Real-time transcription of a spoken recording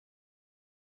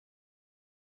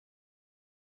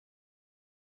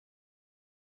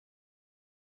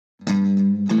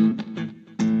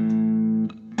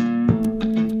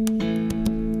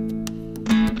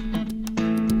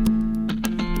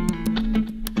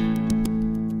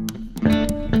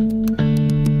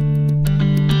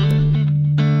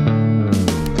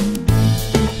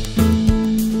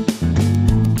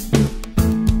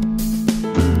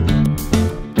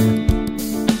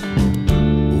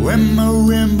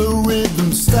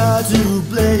guitar to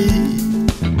play.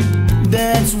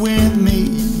 Dance with me,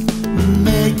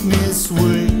 make me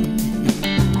sway.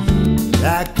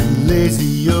 Like a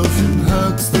lazy ocean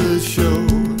hugs the shore.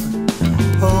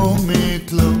 Hold me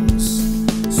close,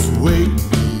 sway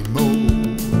me more.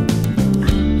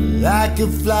 Like a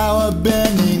flower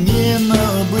bending in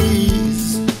the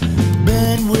breeze.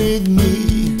 Bend with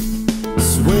me,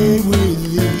 sway with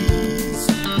ease.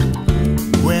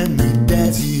 When we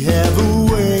dance, you have a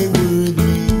way with me.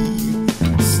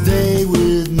 Stay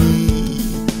with me,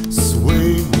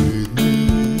 sway with me.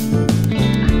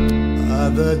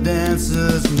 Other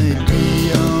dancers may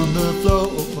be on the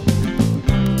floor,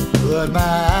 but my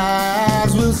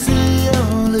eyes will see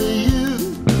only you.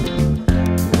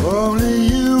 Only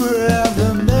you have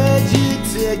the magic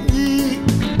technique.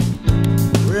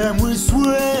 When we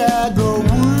sway, I go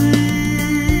weak.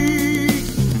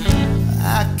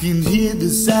 I can hear the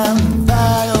sound of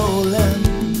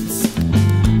violence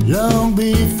long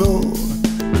before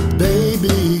they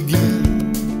begin.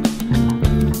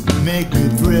 Make me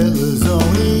thrill as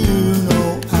only you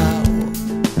know how.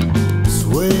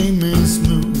 Sway me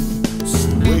smooth,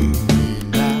 sway me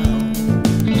now.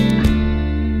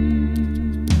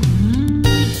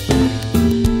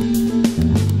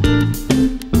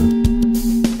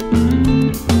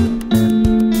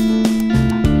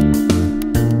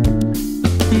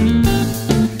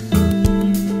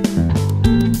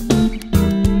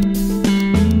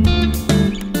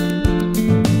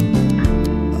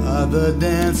 Other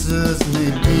dancers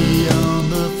may be on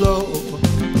the floor,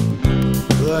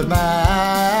 but my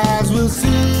eyes will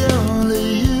see only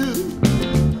you.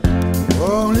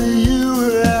 Only you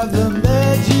have the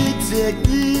magic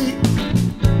technique.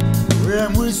 When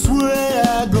we sway,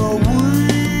 I go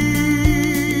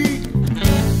weak.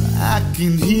 I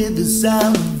can hear the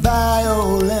sound of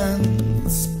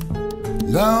violence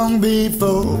long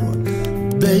before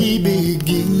they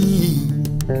begin.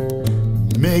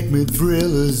 Make me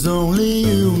thrill as only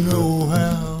you know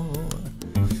how.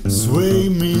 Sway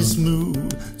me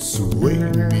smooth, sway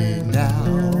me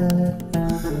now.